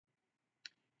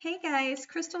Hey guys,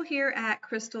 Crystal here at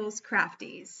Crystal's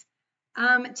Crafties.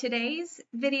 Today's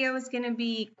video is going to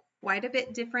be quite a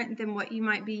bit different than what you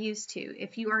might be used to.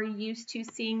 If you are used to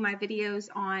seeing my videos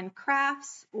on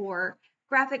crafts or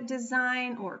graphic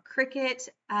design or Cricut,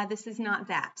 this is not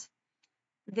that.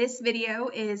 This video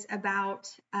is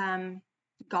about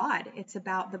God. It's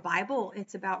about the Bible.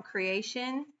 It's about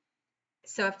creation.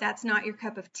 So if that's not your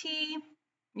cup of tea,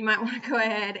 you might want to go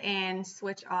ahead and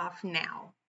switch off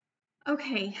now.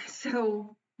 Okay,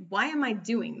 so why am I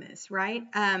doing this, right?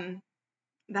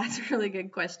 That's a really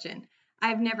good question.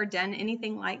 I've never done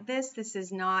anything like this. This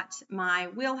is not my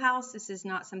wheelhouse. This is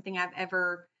not something I've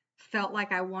ever felt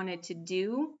like I wanted to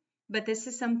do, but this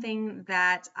is something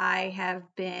that I have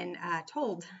been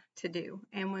told to do.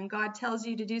 And when God tells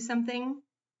you to do something,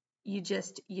 you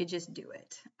just do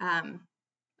it.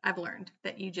 I've learned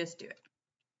that you just do it.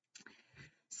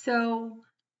 So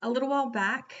a little while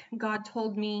back, God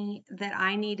told me that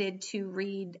I needed to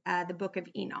read the Book of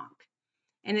Enoch.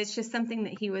 And it's just something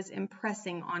that he was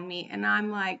impressing on me. And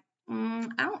I'm like,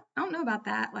 I don't know about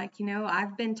that. Like,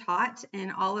 I've been taught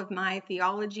in all of my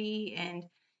theology and,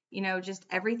 just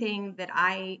everything that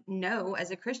I know as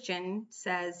a Christian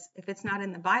says, if it's not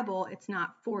in the Bible, it's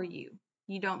not for you.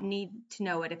 You don't need to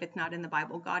know it if it's not in the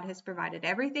Bible. God has provided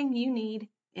everything you need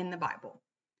in the Bible.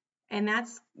 And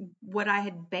that's what I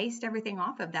had based everything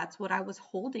off of. That's what I was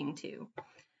holding to.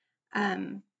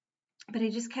 But he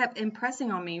just kept impressing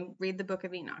on me, read the Book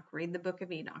of Enoch, read the Book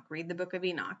of Enoch, read the Book of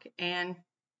Enoch. And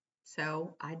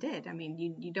so I did. I mean,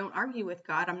 you don't argue with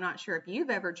God. I'm not sure if you've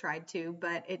ever tried to,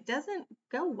 but it doesn't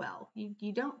go well.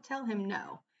 You don't tell him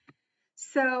no.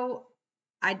 So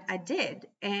I did.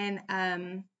 And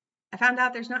I found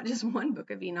out there's not just one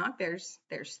Book of Enoch. There's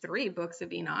 3 books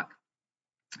of Enoch.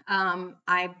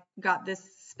 I got this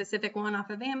specific one off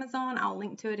of Amazon. I'll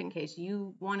link to it in case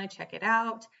you want to check it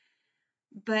out.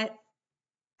 But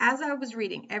as I was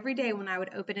reading, every day when I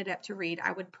would open it up to read,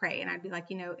 I would pray and I'd be like,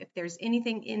 if there's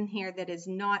anything in here that is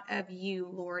not of you,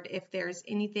 Lord, if there's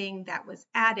anything that was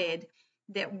added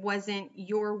that wasn't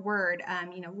your word,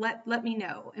 let me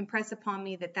know. Impress upon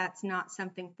me that that's not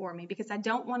something for me, because I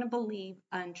don't want to believe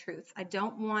untruth. I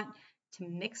don't want to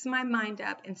mix my mind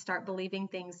up and start believing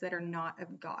things that are not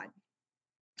of God.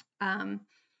 And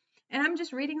I'm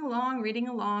just reading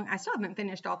along. I still haven't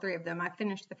finished all 3 of them. I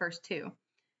finished the first 2.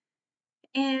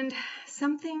 And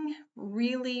something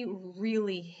really,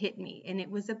 really hit me, and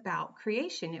it was about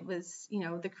creation. It was,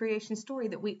 the creation story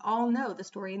that we all know, the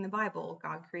story in the Bible.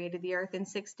 God created the earth in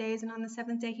 6 days, and on the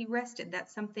 7th day he rested.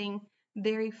 That's something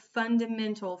very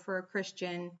fundamental for a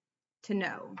Christian to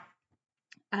know.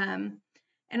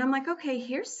 And I'm like, okay,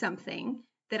 here's something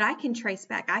that I can trace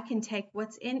back. I can take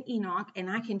what's in Enoch and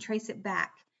I can trace it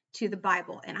back to the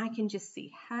Bible, and I can just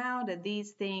see, how do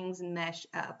these things mesh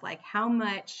up? Like, how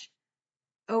much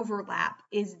overlap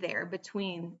is there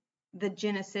between the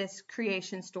Genesis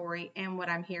creation story and what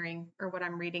I'm hearing or what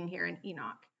I'm reading here in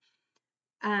Enoch?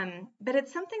 But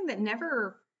it's something that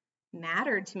never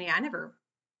mattered to me.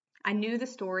 I knew the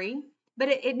story, but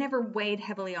it never weighed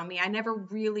heavily on me. I never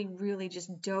really, really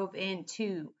just dove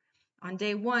into, on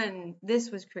day 1, this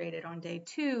was created. On day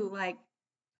 2, like,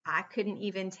 I couldn't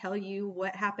even tell you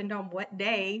what happened on what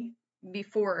day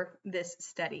before this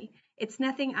study. It's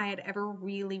nothing I had ever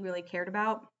really, really cared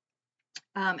about.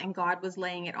 And God was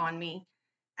laying it on me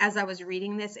as I was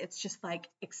reading this. It's just like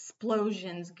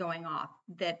explosions going off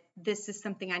that this is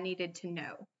something I needed to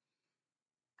know,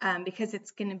 because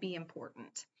it's going to be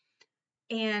important.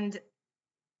 And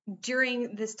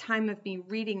during this time of me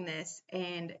reading this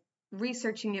and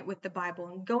researching it with the Bible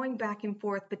and going back and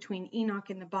forth between Enoch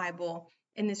and the Bible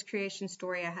and this creation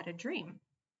story, I had a dream.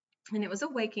 And it was a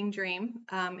waking dream.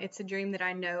 It's a dream that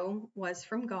I know was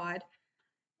from God.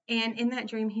 And in that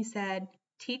dream, he said,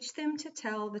 teach them to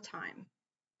tell the time.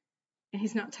 And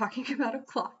he's not talking about a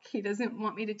clock. He doesn't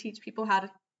want me to teach people how to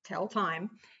tell time.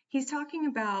 He's talking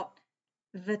about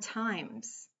the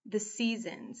times, the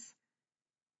seasons,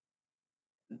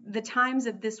 the times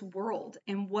of this world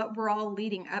and what we're all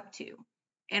leading up to.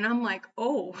 And I'm like,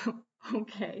 oh,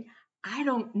 okay. I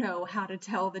don't know how to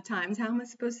tell the times. How am I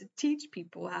supposed to teach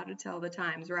people how to tell the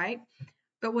times, right?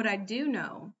 But what I do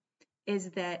know is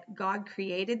that God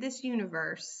created this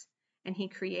universe and he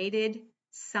created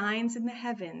signs in the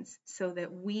heavens so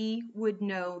that we would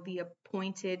know the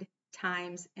appointed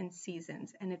times and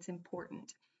seasons. And it's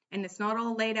important. And it's not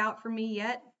all laid out for me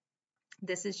yet.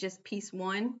 This is just piece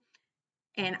 1.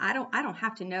 And I don't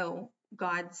have to know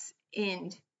God's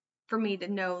end for me to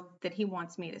know that he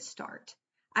wants me to start.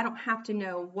 I don't have to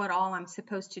know what all I'm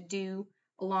supposed to do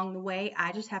along the way.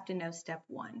 I just have to know step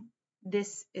 1.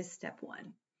 This is step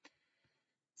 1.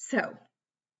 So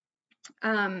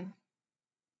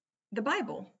The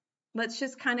Bible. Let's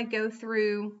just kind of go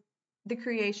through the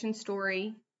creation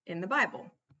story in the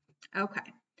Bible.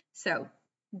 Okay, so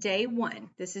day 1.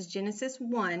 This is Genesis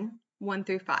 1, 1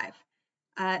 through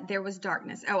 5. There was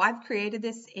darkness. Oh, I've created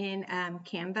this in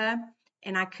Canva,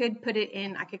 and I could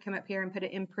come up here and put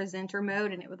it in presenter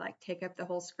mode, and it would like take up the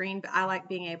whole screen, but I like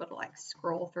being able to like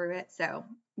scroll through it. So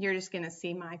you're just going to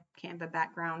see my Canva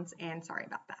backgrounds, and sorry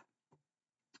about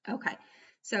that. Okay,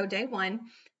 so day 1,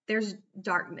 there's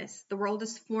darkness. The world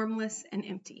is formless and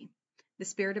empty. The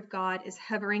Spirit of God is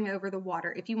hovering over the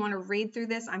water. If you want to read through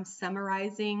this, I'm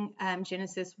summarizing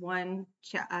Genesis 1,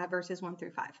 verses 1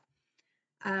 through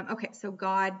 5. Okay, so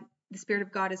the Spirit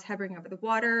of God is hovering over the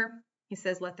water. He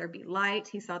says, let there be light.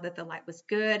 He saw that the light was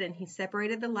good, and he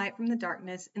separated the light from the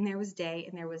darkness, and there was day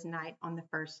and there was night on the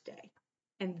first day.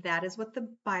 And that is what the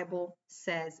Bible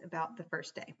says about the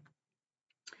first day.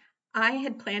 I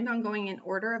had planned on going in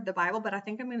order of the Bible, but I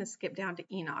think I'm going to skip down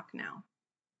to Enoch now.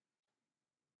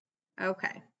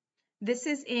 Okay. This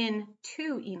is in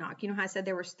 2 Enoch. You know how I said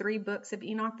there was 3 books of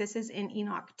Enoch? This is in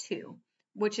Enoch 2,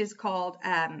 which is called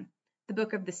the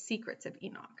Book of the Secrets of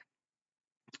Enoch.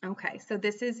 Okay, so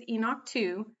this is Enoch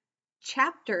 2,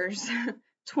 chapters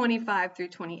 25 through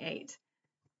 28.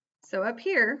 So up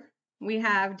here, we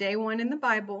have day 1 in the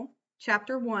Bible,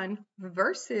 chapter 1,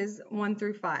 verses 1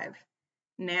 through 5.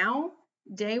 Now,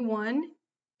 day 1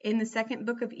 in the second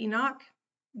book of Enoch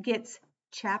gets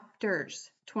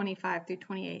chapters 25 through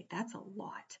 28. That's a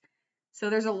lot. So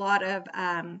there's a lot of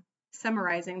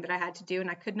summarizing that I had to do,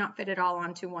 and I could not fit it all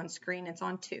onto one screen. It's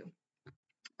on 2.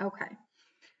 Okay.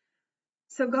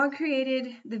 So God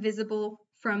created the visible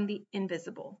from the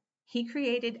invisible. He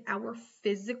created our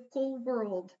physical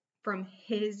world from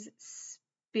his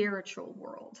spiritual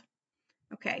world.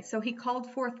 Okay, so he called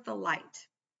forth the light.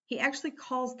 He actually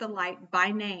calls the light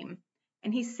by name,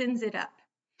 and he sends it up.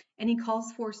 And he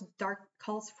calls forth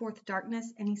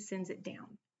darkness, and he sends it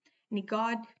down. And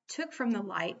God took from the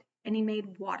light, and he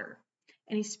made water.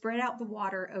 And he spread out the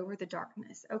water over the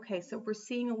darkness. Okay, so we're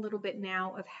seeing a little bit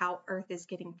now of how earth is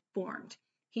getting formed.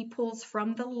 He pulls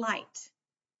from the light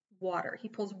water. He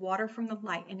pulls water from the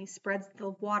light, and he spreads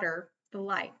the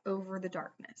light over the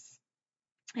darkness.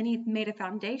 And he made a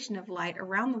foundation of light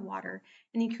around the water,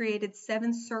 and he created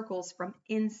 7 circles from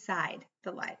inside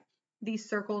the light. These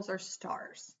circles are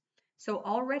stars. So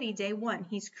already day 1,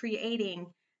 he's creating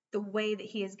the way that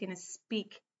he is going to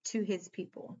speak to his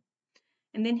people.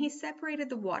 And then he separated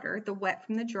the water, the wet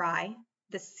from the dry,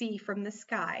 the sea from the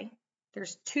sky.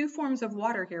 There's 2 forms of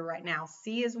water here right now.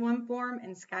 Sea is one form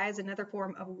and sky is another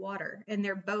form of water, and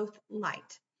they're both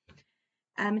light.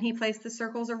 And he placed the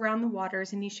circles around the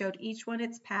waters, and he showed each one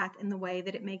its path in the way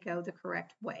that it may go the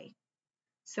correct way.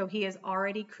 So he is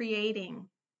already creating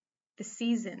the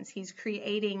seasons. He's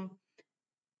creating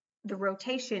the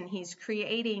rotation. He's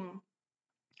creating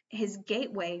his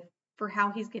gateway for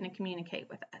how he's going to communicate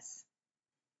with us.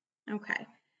 Okay.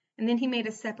 And then he made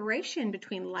a separation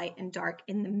between light and dark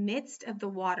in the midst of the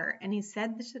water. And he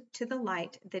said to the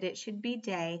light that it should be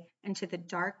day, and to the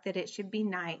dark that it should be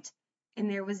night. And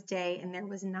there was day and there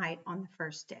was night on the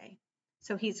first day.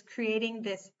 So he's creating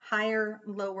this higher,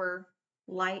 lower,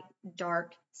 light,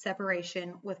 dark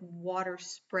separation with water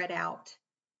spread out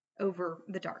over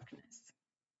the darkness.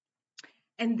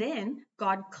 And then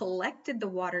God collected the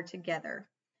water together,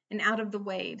 and out of the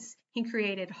waves, he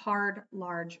created hard,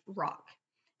 large rock.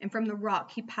 And from the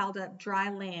rock, he piled up dry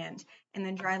land, and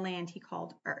the dry land he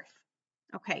called earth.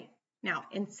 Okay, now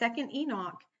in 2nd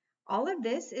Enoch, all of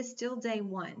this is still day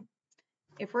 1.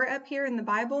 If we're up here in the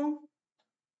Bible,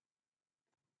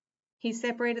 he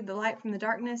separated the light from the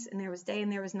darkness, and there was day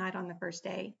and there was night on the first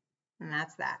day, and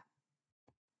that's that.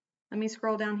 Let me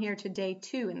scroll down here to day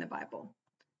 2 in the Bible.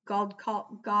 God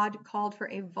called for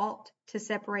a vault to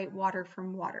separate water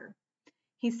from water.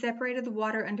 He separated the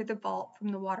water under the vault from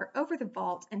the water over the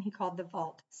vault, and he called the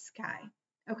vault sky.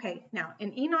 Okay, now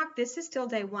in Enoch, this is still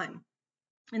day 1.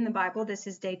 In the Bible, this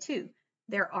is day 2.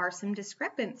 There are some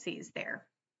discrepancies there,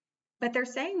 but they're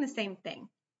saying the same thing.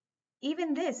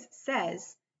 Even this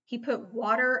says he put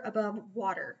water above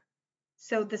water.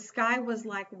 So the sky was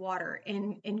like water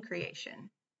in creation.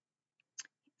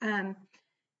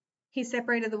 He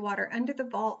separated the water under the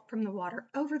vault from the water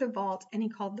over the vault, and he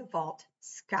called the vault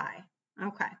sky.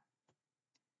 Okay.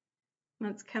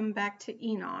 Let's come back to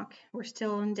Enoch. We're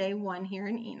still in day 1 here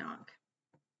in Enoch.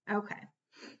 Okay.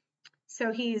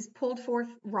 So he's pulled forth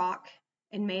rock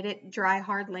and made it dry,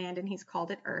 hard land, and he's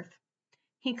called it earth.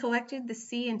 He collected the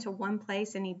sea into one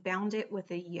place, and he bound it with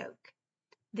a yoke.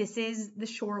 This is the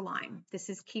shoreline. This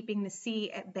is keeping the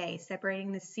sea at bay,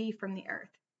 separating the sea from the earth.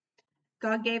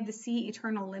 God gave the sea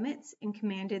eternal limits and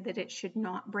commanded that it should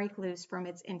not break loose from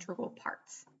its integral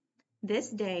parts. This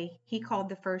day he called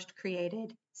the first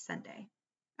created Sunday.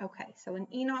 Okay, so in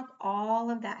Enoch, all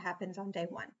of that happens on day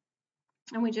 1.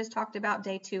 And we just talked about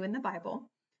day 2 in the Bible,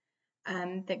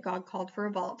 that God called for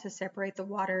a vault to separate the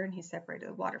water, and he separated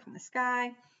the water from the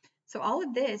sky. So all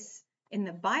of this in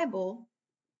the Bible,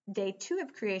 day 2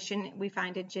 of creation, we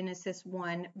find in Genesis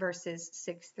 1, verses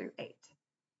 6 through 8.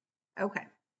 Okay,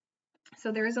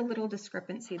 so there is a little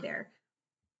discrepancy there.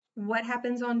 What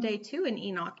happens on day 2 in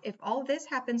Enoch? If all this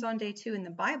happens on day 2 in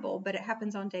the Bible, but it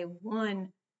happens on day 1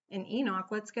 in Enoch,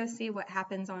 let's go see what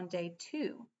happens on day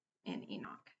 2 in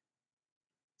Enoch.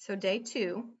 So day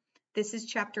 2, this is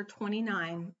chapter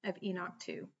 29 of Enoch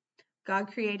 2.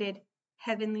 God created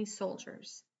heavenly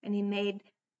soldiers, and he made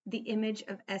the image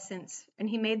of essence, and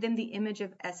he made them the image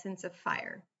of essence of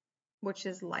fire, which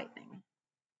is lightning.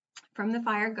 From the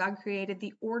fire, God created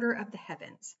the order of the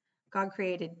heavens. God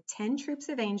created 10 troops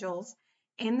of angels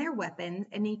and their weapons,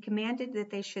 and he commanded that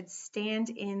they should stand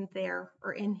in their,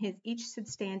 or in his, each should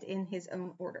stand in his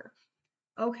own order.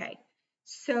 Okay,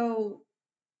 so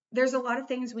there's a lot of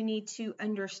things we need to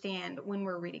understand when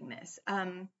we're reading this.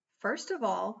 First of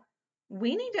all,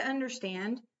 we need to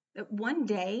understand that one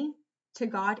day to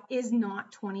God is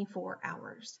not 24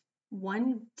 hours.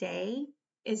 One day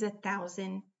is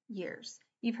 1,000 years.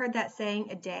 You've heard that saying,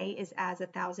 a day is as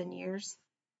 1,000 years.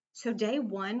 So day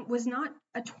 1 was not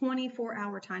a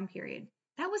 24-hour time period.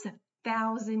 That was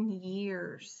 1,000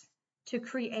 years to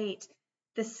create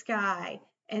the sky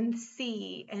and the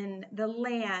sea and the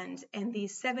land and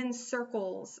these 7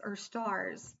 circles or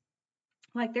stars.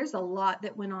 Like, there's a lot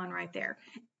that went on right there.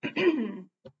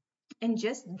 And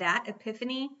just that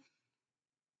epiphany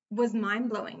was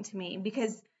mind-blowing to me,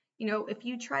 because, you know, if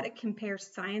you try to compare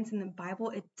science and the Bible,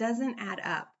 it doesn't add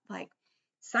up. Like,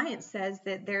 science says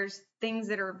that there's things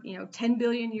that are, 10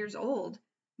 billion years old,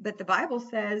 but the Bible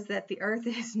says that the earth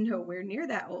is nowhere near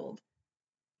that old.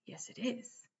 Yes, it is.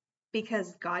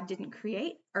 Because God didn't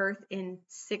create earth in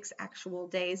 6 actual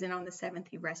days, and on the 7th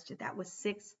he rested. That was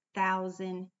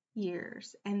 6,000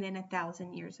 years, and then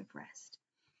 1,000 years of rest.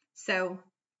 So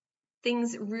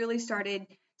things really started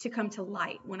to come to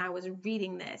light when I was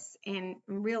reading this and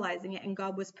realizing it, and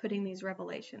God was putting these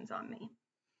revelations on me.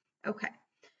 Okay.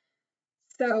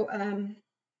 So, and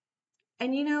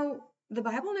the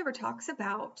Bible never talks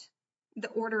about the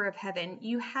order of heaven.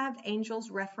 You have angels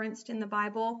referenced in the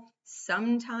Bible.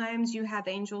 Sometimes you have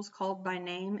angels called by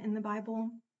name in the Bible.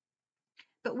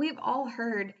 But we've all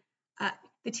heard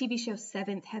the TV show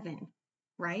Seventh Heaven,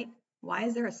 right? Why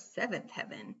is there a 7th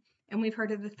heaven? And we've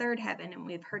heard of the 3rd heaven, and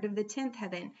we've heard of the 10th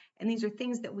heaven. And these are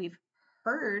things that we've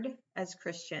heard as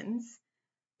Christians.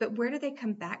 But where do they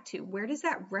come back to? Where does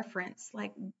that reference,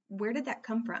 where did that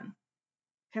come from?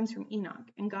 It comes from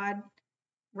Enoch. And God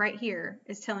right here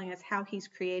is telling us how he's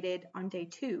created on day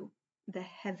 2, the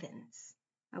heavens.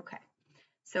 Okay,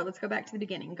 so let's go back to the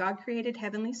beginning. God created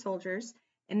heavenly soldiers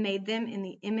and made them in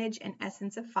the image and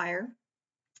essence of fire.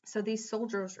 So these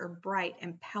soldiers are bright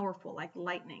and powerful like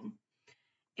lightning.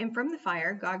 And from the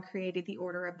fire, God created the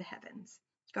order of the heavens.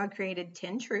 God created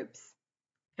 10 troops,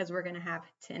 because we're going to have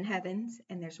 10 heavens,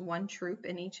 and there's 1 troop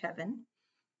in each heaven,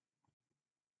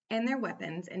 and their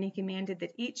weapons, and he commanded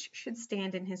that each should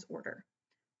stand in his order.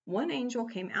 1 angel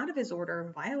came out of his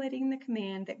order, violating the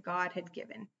command that God had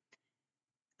given.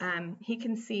 He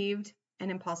conceived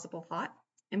an impossible thought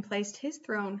and placed his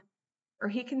throne, or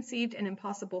he conceived an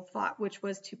impossible thought, which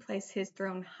was to place his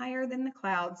throne higher than the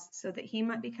clouds so that he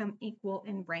might become equal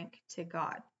in rank to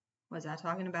God. What is that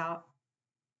talking about?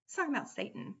 It's talking about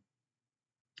Satan.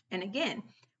 And again,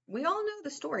 we all know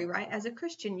the story, right? As a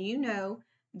Christian, you know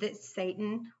that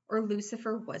Satan or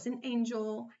Lucifer was an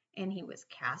angel, and he was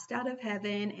cast out of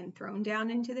heaven and thrown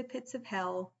down into the pits of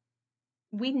hell.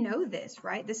 We know this,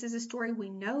 right? This is a story we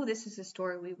know. This is a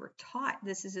story we were taught.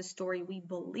 This is a story we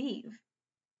believe.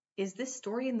 Is this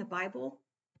story in the Bible?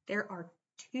 There are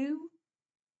 2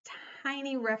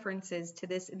 tiny references to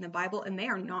this in the Bible, and they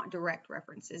are not direct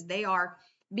references. They are,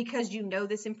 because you know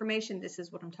this information, this is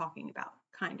what I'm talking about,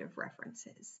 kind of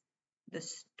references. The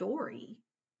story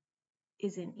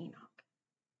is in Enoch.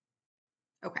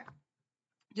 Okay,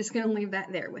 just going to leave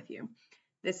that there with you.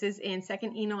 This is in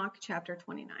 2nd Enoch chapter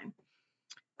 29.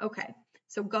 Okay,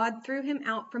 so God threw him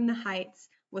out from the heights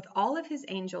with all of his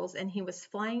angels, and he was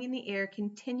flying in the air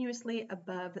continuously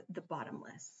above the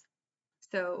bottomless.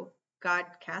 So God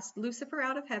cast Lucifer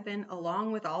out of heaven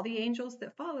along with all the angels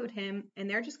that followed him, and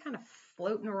they're just kind of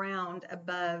floating around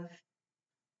above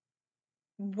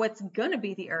what's going to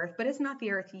be the earth, but it's not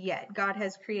the earth yet. God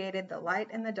has created the light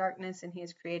and the darkness, and he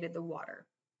has created the water.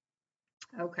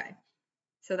 Okay.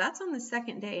 So that's on the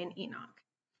second day in Enoch.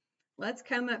 Let's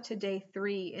come up to day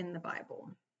 3 in the Bible.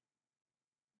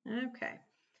 Okay.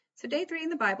 So day 3 in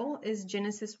the Bible is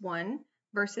Genesis 1,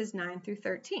 verses 9 through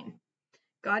 13.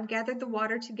 God gathered the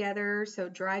water together so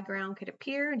dry ground could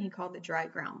appear, and he called the dry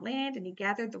ground land, and he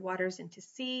gathered the waters into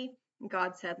sea. And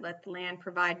God said, let the land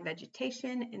provide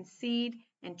vegetation and seed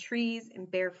and trees and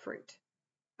bear fruit.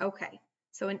 Okay,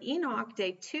 so in Enoch,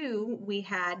 day 2, we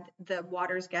had the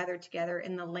waters gathered together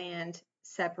and the land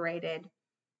separated.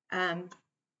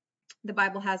 The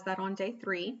Bible has that on day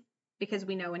 3 because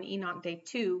we know in Enoch, day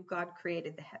 2, God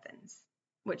created the heavens,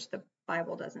 which the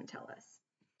Bible doesn't tell us.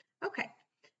 Okay.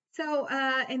 So,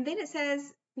 and then it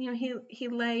says, he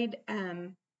laid,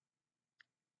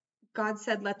 God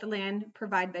said, let the land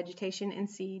provide vegetation and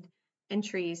seed and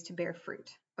trees to bear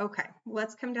fruit. Okay,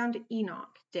 let's come down to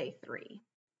Enoch, day 3.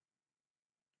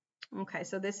 Okay,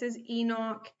 so this is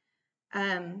Enoch,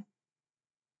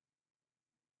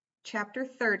 chapter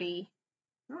 30.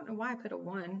 I don't know why I put a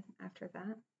 1 after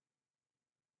that.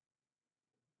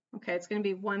 Okay, it's going to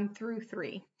be 1 through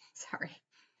 3. Sorry.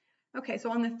 Okay,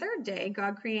 so on the third day,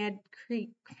 God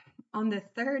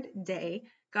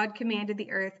commanded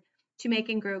the earth to make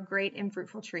and grow great and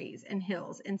fruitful trees and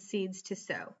hills and seeds to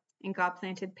sow. And God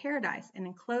planted paradise and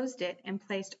enclosed it and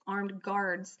placed armed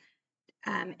guards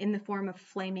in the form of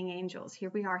flaming angels. Here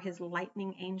we are, his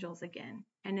lightning angels again.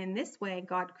 And in this way,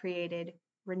 God created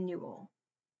renewal,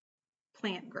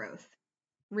 plant growth.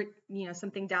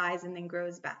 Something dies and then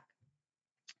grows back.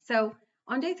 So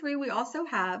on day 3, we also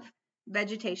have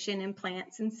vegetation and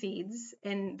plants and seeds,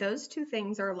 and those two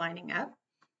things are lining up.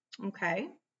 Okay.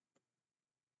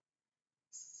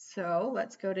 So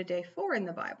let's go to day 4 in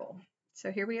the Bible.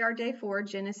 So here we are, day 4,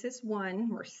 Genesis 1.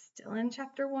 We're still in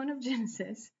chapter 1 of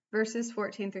Genesis, verses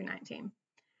 14 through 19.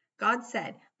 God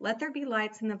said, let there be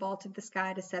lights in the vault of the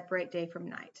sky to separate day from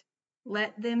night.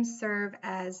 Let them serve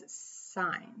as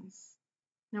signs.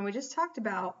 Now we just talked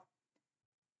about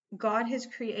God has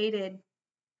created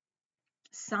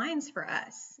signs for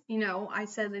us. I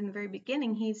said in the very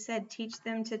beginning, he said, teach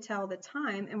them to tell the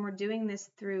time, and we're doing this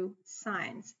through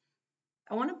signs.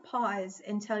 I want to pause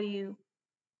and tell you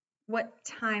what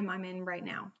time I'm in right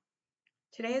now.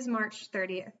 Today is March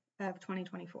 30th of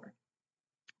 2024.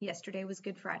 Yesterday was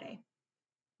Good Friday.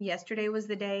 Yesterday was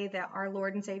the day that our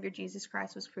Lord and Savior Jesus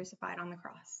Christ was crucified on the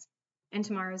cross. And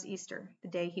tomorrow is Easter, the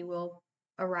day he will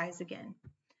arise again.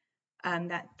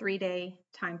 That 3-day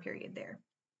time period there.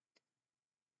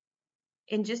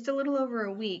 In just a little over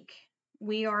a week,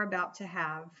 we are about to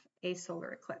have a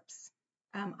solar eclipse.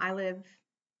 I live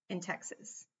in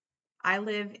Texas. I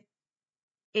live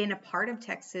in a part of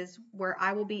Texas where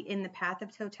I will be in the path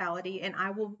of totality, and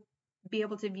I will be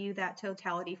able to view that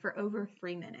totality for over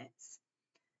 3 minutes.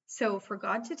 So for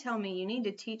God to tell me, you need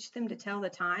to teach them to tell the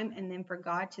time, and then for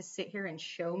God to sit here and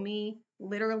show me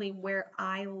literally where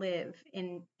I live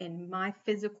in my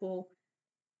physical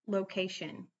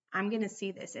location, I'm going to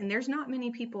see this. And there's not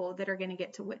many people that are going to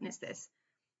get to witness this.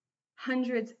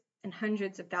 Hundreds and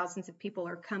hundreds of thousands of people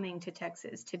are coming to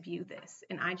Texas to view this.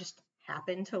 And I just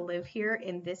happen to live here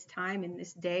in this time, in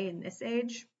this day, in this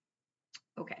age.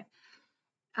 Okay.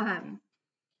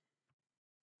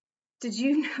 Did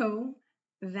you know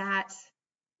that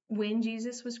when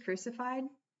Jesus was crucified,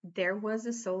 there was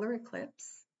a solar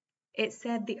eclipse? It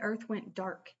said the earth went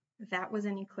dark. That was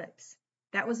an eclipse.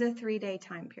 That was a 3-day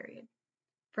time period.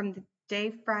 From the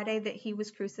day Friday that he was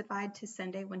crucified to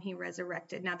Sunday when he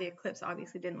resurrected. Now, the eclipse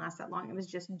obviously didn't last that long. It was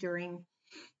just during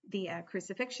the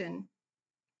crucifixion.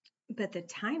 But the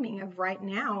timing of right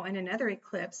now and another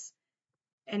eclipse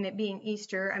and it being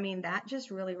Easter, that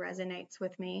just really resonates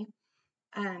with me.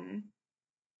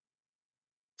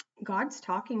 God's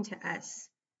talking to us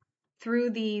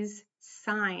through these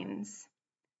signs.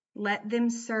 Let them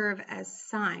serve as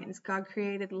signs. God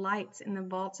created lights in the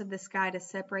vaults of the sky to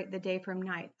separate the day from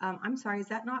night. I'm sorry, is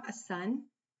that not a sun?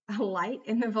 A light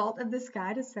in the vault of the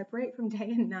sky to separate from day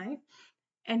and night?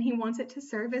 And he wants it to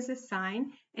serve as a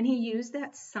sign. And he used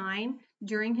that sign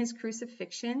during his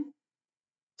crucifixion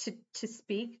to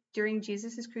speak, during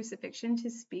Jesus' crucifixion,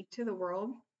 to speak to the world.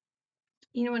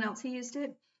 You know when else he used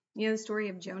it? The story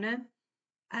of Jonah?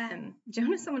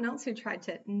 Jonah's someone else who tried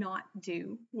to not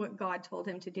do what God told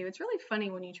him to do. It's really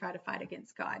funny when you try to fight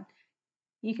against God.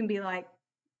 You can be like,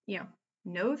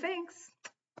 no thanks,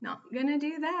 not gonna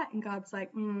do that. And God's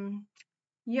like,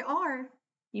 you are.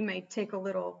 You may take a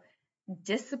little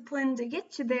discipline to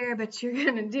get you there, but you're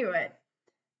gonna do it.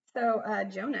 So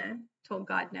Jonah told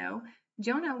God no.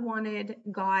 Jonah wanted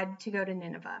God to go to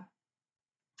Nineveh.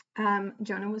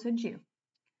 Jonah was a Jew,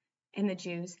 and the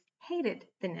Jews hated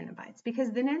the Ninevites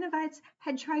because the Ninevites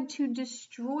had tried to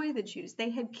destroy the Jews. They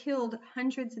had killed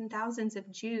hundreds and thousands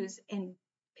of Jews in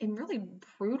really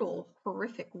brutal,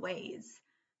 horrific ways.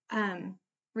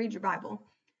 Read your Bible.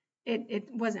 It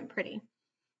wasn't pretty.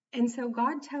 And so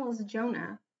God tells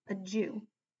Jonah, a Jew,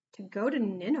 to go to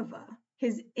Nineveh,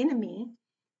 his enemy,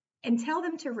 and tell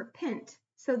them to repent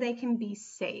so they can be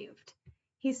saved.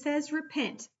 He says,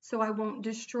 repent so I won't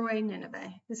destroy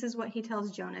Nineveh. This is what he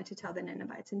tells Jonah to tell the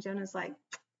Ninevites. And Jonah's like,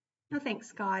 no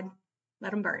thanks, God.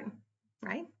 Let them burn,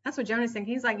 right? That's what Jonah's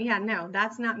thinking. He's like, yeah, no,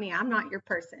 that's not me. I'm not your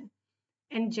person.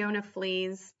 And Jonah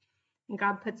flees, and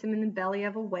God puts him in the belly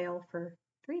of a whale for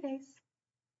 3 days.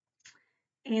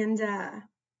 And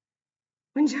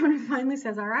when Jonah finally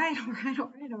says, all right,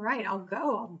 I'll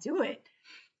go, I'll do it.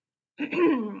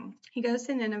 He goes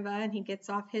to Nineveh and he gets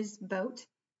off his boat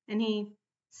and he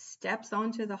steps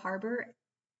onto the harbor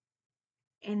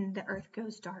and the earth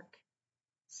goes dark.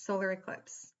 Solar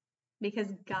eclipse. Because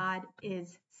God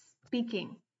is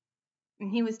speaking.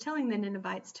 And he was telling the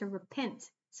Ninevites to repent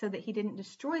so that he didn't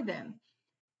destroy them.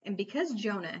 And because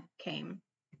Jonah came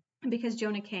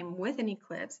with an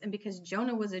eclipse, and because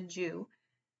Jonah was a Jew,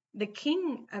 the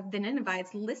king of the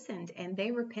Ninevites listened and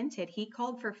they repented. He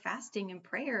called for fasting and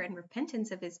prayer and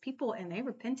repentance of his people, and they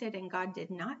repented, and God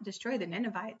did not destroy the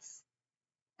Ninevites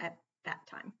at that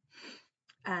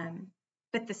time.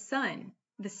 But the sun,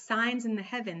 the signs in the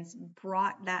heavens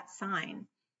brought that sign,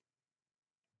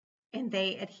 and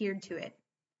they adhered to it.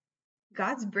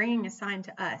 God's bringing a sign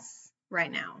to us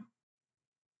right now.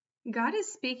 God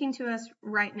is speaking to us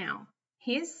right now.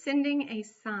 He is sending a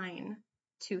sign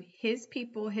to his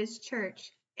people, his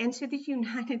church, and to the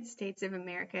United States of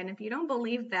America. And if you don't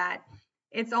believe that,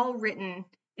 it's all written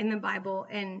in the Bible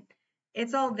and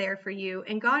it's all there for you.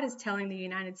 And God is telling the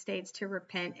United States to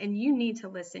repent, and you need to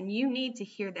listen. You need to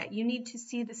hear that. You need to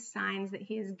see the signs that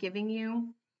he is giving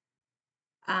you.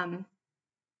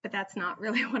 But that's not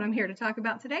really what I'm here to talk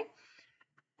about today.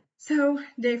 So,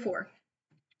 day 4.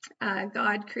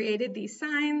 God created these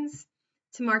signs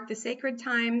to mark the sacred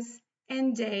times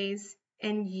and days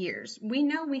and years. We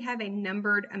know we have a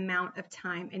numbered amount of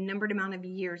time, a numbered amount of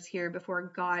years here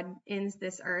before God ends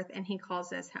this earth and he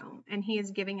calls us home. And he is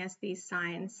giving us these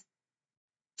signs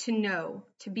to know,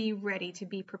 to be ready, to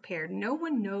be prepared. No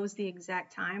one knows the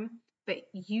exact time, but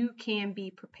you can be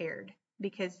prepared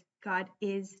because God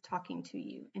is talking to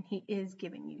you and he is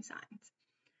giving you signs.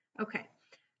 Okay.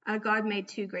 God made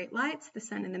 2 great lights, the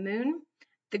sun and the moon,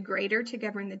 the greater to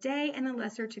govern the day and the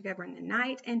lesser to govern the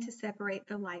night and to separate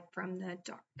the light from the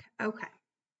dark. Okay,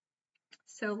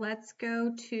 so let's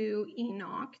go to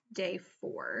Enoch, day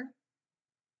 4.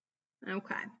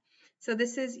 Okay, so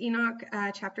this is Enoch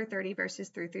chapter 30, verses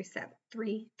 3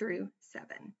 through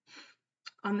 7.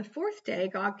 On the 4th day,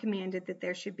 God commanded that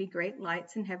there should be great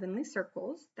lights in heavenly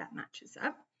circles. That matches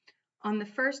up. On the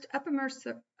first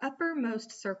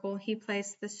uppermost circle, he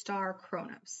placed the star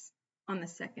Kronos. On the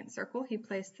second circle, he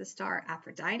placed the star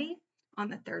Aphrodite. On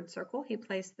the third circle, he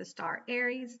placed the star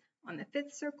Aries. On the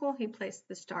 5th circle, he placed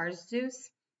the star Zeus.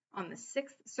 On the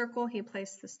 6th circle, he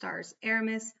placed the stars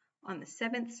Aramis. On the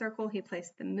 7th circle, he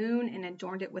placed the moon and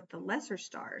adorned it with the lesser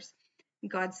stars.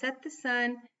 God set the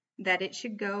sun that it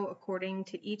should go according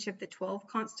to each of the 12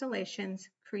 constellations,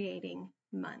 creating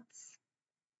months.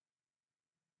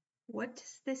 What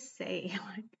does this say?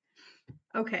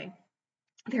 Okay,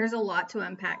 there's a lot to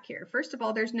unpack here. First of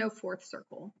all, there's no 4th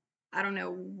circle. I don't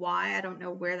know why. I don't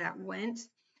know where that went.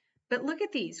 But look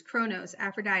at these. Kronos,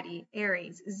 Aphrodite,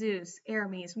 Aries, Zeus,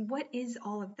 Aramis. What is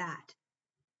all of that?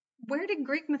 Where did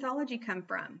Greek mythology come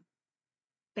from?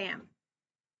 Bam.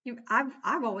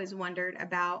 I've always wondered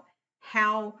about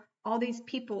how all these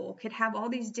people could have all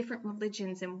these different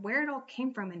religions and where it all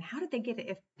came from and how did they get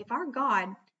it? If our God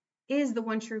is the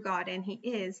one true God, and he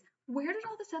is, where did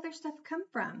all this other stuff come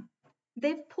from?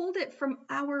 They've pulled it from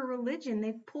our religion.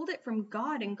 They've pulled it from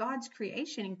God and God's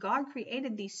creation. And God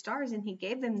created these stars and he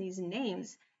gave them these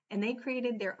names and they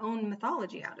created their own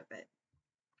mythology out of it.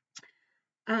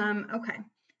 Okay,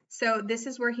 so this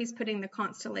is where he's putting the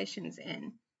constellations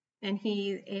in. And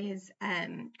he is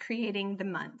creating the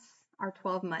months, our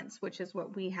 12 months, which is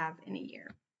what we have in a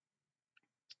year.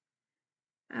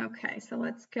 Okay, so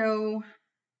let's go.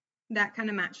 That kind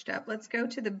of matched up. Let's go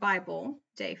to the Bible,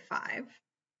 day 5.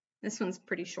 This one's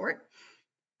pretty short.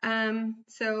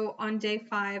 So on day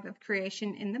 5 of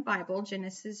creation in the Bible,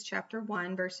 Genesis chapter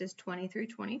 1, verses 20 through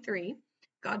 23,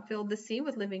 God filled the sea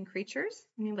with living creatures,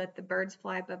 and he let the birds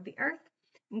fly above the earth,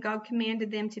 and God commanded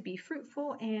them to be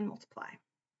fruitful and multiply.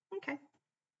 Okay.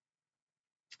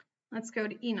 Let's go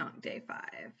to Enoch, day 5.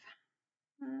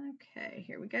 Okay,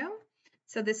 here we go.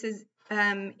 So this is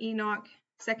Enoch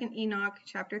 2 Enoch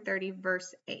chapter 30,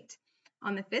 verse 8.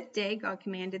 On the 5th day, God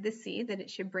commanded the sea that it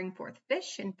should bring forth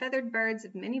fish and feathered birds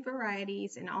of many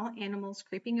varieties and all animals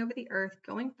creeping over the earth,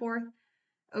 going forth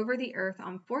over the earth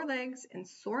on 4 legs and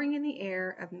soaring in the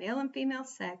air, of male and female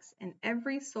sex, and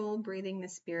every soul breathing the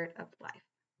spirit of life.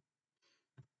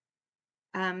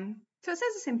 So it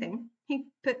says the same thing. He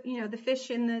put, the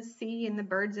fish in the sea and the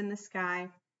birds in the sky.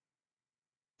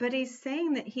 But he's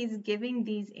saying that he's giving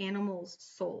these animals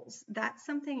souls. That's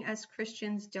something us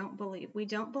Christians don't believe. We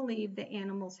don't believe that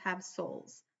animals have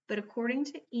souls. But according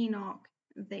to Enoch,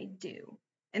 they do.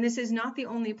 And this is not the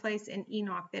only place in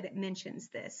Enoch that it mentions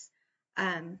this.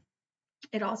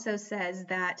 It also says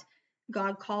that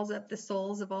God calls up the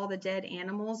souls of all the dead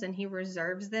animals and he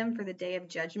reserves them for the day of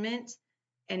judgment.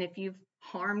 And if you've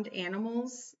harmed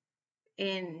animals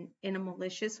in a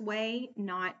malicious way,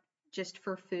 not just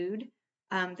for food,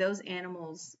 those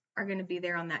animals are going to be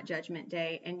there on that judgment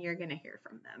day and you're going to hear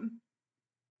from them.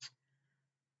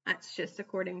 That's just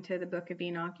according to the Book of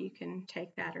Enoch. You can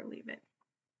take that or leave it.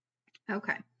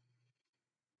 Okay.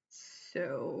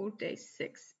 So day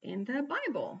 6 in the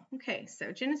Bible. Okay,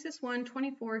 so Genesis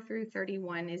 1:24 through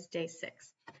 31 is day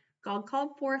 6. God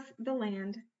called forth the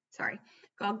land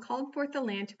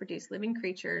to produce living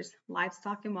creatures,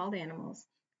 livestock, and wild animals.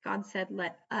 God said,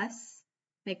 let us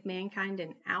make mankind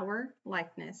in our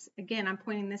likeness. Again, I'm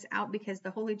pointing this out because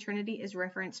the Holy Trinity is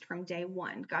referenced from day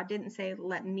 1. God didn't say,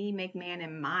 let me make man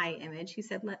in my image. He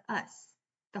said, let us,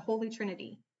 the Holy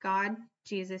Trinity, God,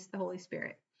 Jesus, the Holy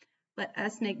Spirit. Let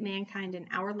us make mankind in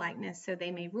our likeness so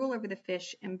they may rule over the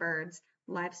fish and birds,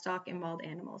 livestock, and wild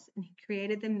animals. And he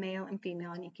created them male and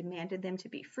female, and he commanded them to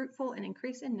be fruitful and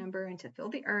increase in number and to fill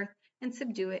the earth and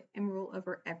subdue it and rule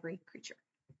over every creature.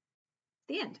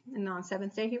 The end. And on the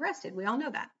 7th day he rested. We all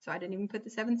know that. So I didn't even put the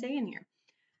 7th day in here.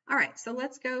 All right, so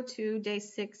let's go to day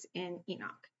 6 in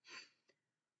Enoch.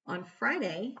 On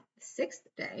Friday, the 6th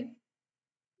day,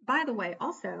 by the way,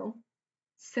 also,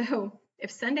 so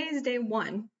if Sunday is day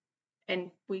 1,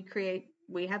 and we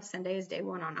have Sunday as day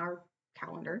 1 on our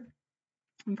calendar,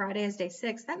 and Friday is day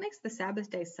 6, that makes the Sabbath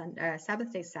day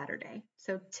Saturday.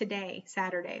 So today,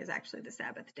 Saturday, is actually the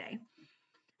Sabbath day.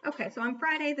 Okay, so on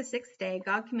Friday, the 6th day,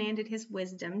 God commanded his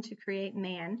wisdom to create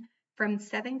man from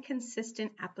 7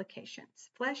 consistent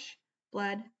applications: flesh,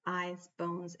 blood, eyes,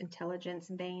 bones, intelligence,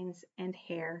 veins, and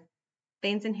hair.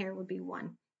 Veins and hair would be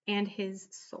 1, and his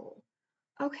soul.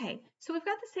 Okay, so we've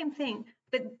got the same thing,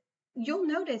 but you'll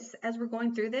notice as we're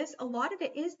going through this, a lot of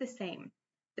it is the same.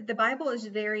 But the Bible is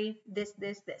very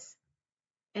this.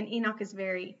 And Enoch is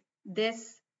very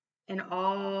this and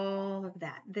all of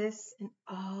that. This and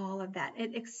all of that.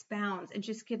 It expounds. It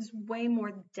just gives way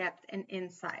more depth and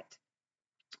insight.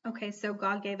 Okay, so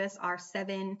God gave us our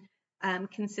 7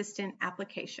 consistent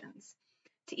applications.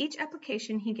 To each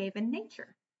application, he gave a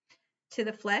nature. To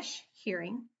the flesh,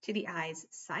 hearing. To the eyes,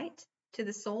 sight. To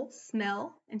the soul,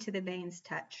 smell. And to the veins,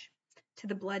 touch. To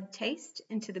the blood, taste.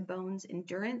 And to the bones,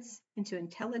 endurance. And to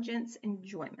intelligence,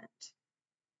 enjoyment.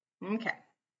 Okay.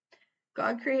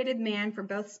 God created man from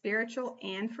both spiritual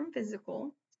and from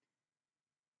physical,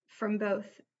 from both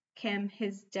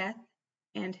his death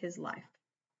and his life.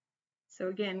 So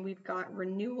again, we've got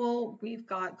renewal, we've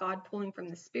got God pulling from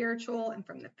the spiritual and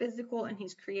from the physical, and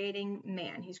he's creating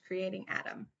man, he's creating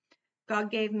Adam.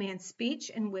 God gave man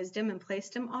speech and wisdom and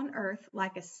placed him on earth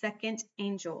like a second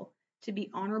angel to be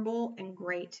honorable and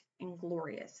great and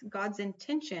glorious. God's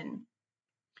intention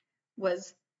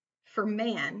was for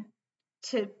man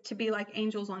to be like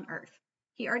angels on earth.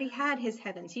 He already had his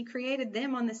heavens. He created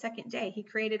them on the 2nd day. He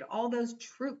created all those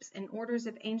troops and orders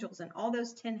of angels and all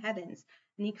those 10 heavens.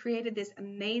 And he created this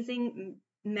amazing,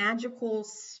 magical,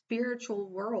 spiritual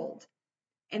world.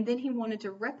 And then he wanted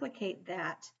to replicate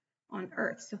that on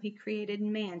earth. So he created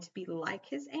man to be like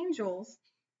his angels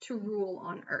to rule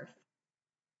on earth.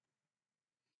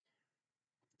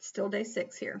 Still day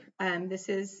 6 here. This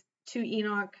is 2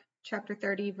 Enoch chapter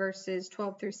 30, verses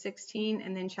 12 through 16,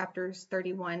 and then chapters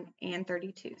 31 and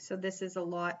 32. So this is a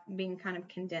lot being kind of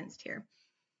condensed here.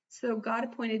 So God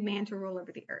appointed man to rule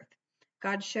over the earth.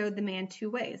 God showed the man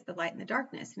 2 ways, the light and the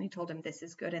darkness, and he told him this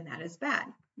is good and that is bad.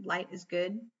 Light is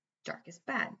good, dark is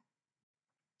bad.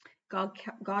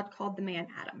 God called the man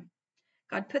Adam.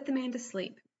 God put the man to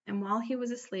sleep, and while he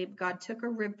was asleep, God took a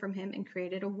rib from him and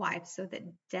created a wife so that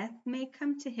death may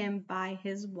come to him by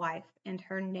his wife, and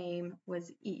her name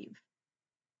was Eve.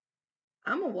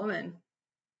 I'm a woman.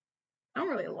 I don't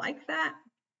really like that,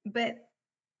 but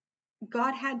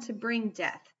God had to bring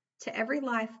death. To every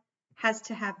life has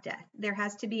to have death. There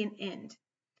has to be an end.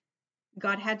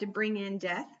 God had to bring in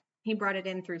death. He brought it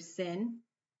in through sin,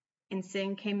 and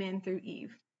sin came in through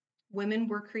Eve. Women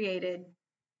were created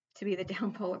to be the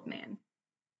downfall of man.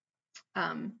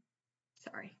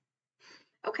 Sorry.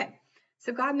 Okay.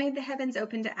 So God made the heavens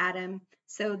open to Adam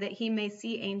so that he may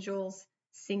see angels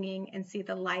singing and see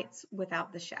the lights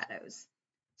without the shadows.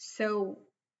 So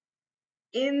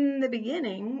in the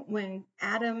beginning, when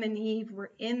Adam and Eve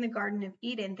were in the Garden of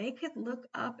Eden, they could look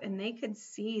up and they could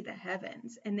see the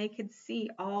heavens and they could see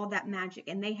all that magic,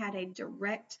 and they had a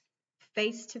direct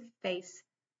face-to-face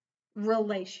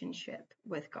relationship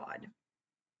with God.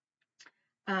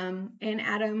 And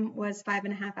Adam was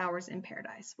 5.5 hours in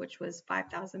paradise, which was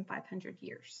 5,500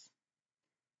 years.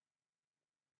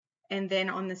 And then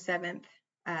on the seventh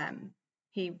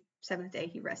day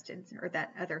he rested, or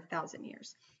that other 1,000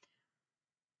 years.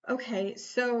 Okay,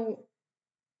 so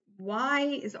why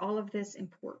is all of this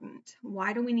important?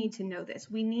 Why do we need to know this?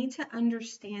 We need to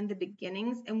understand the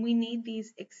beginnings, and we need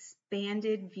these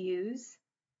expanded views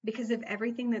because of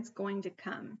everything that's going to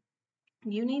come.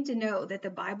 You need to know that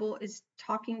the Bible is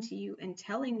talking to you and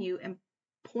telling you and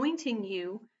pointing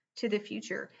you to the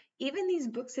future. Even these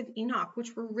books of Enoch,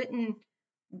 which were written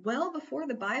well before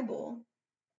the Bible,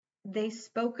 they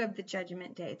spoke of the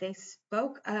judgment day. They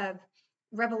spoke of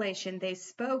Revelation. They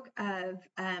spoke of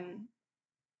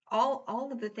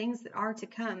all of the things that are to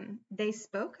come. They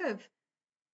spoke of,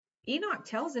 Enoch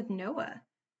tells of Noah.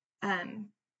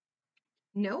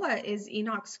 Noah is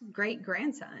Enoch's great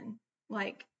grandson.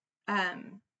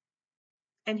 And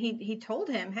he told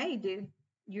him, hey, dude,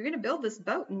 you're going to build this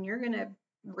boat and you're going to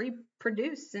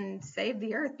reproduce and save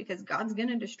the earth because God's going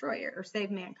to destroy it, or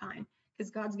save mankind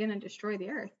because God's going to destroy the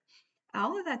earth.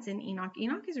 All of that's in Enoch.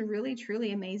 Enoch is really,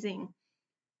 truly amazing.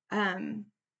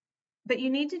 But you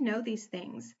need to know these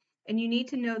things, and you need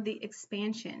to know the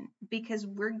expansion, because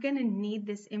we're going to need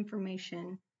this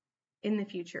information in the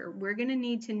future. We're going to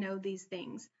need to know these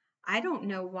things. I don't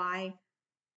know why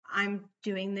I'm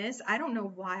doing this. I don't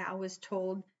know why I was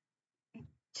told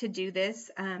to do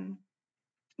this,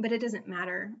 but it doesn't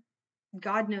matter.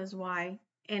 God knows why,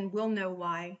 and we'll know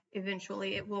why.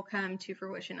 Eventually it will come to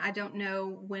fruition. I don't know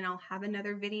when I'll have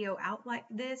another video out like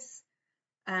this,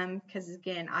 because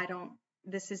again,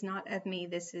 this is not of me.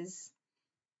 This is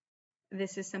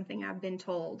something I've been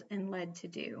told and led to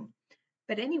do.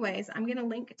 But anyways, I'm going to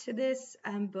link to this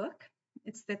book.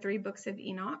 It's the 3 books of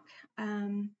Enoch.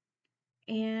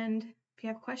 And if you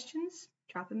have questions,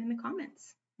 drop them in the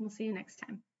comments. We'll see you next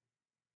time.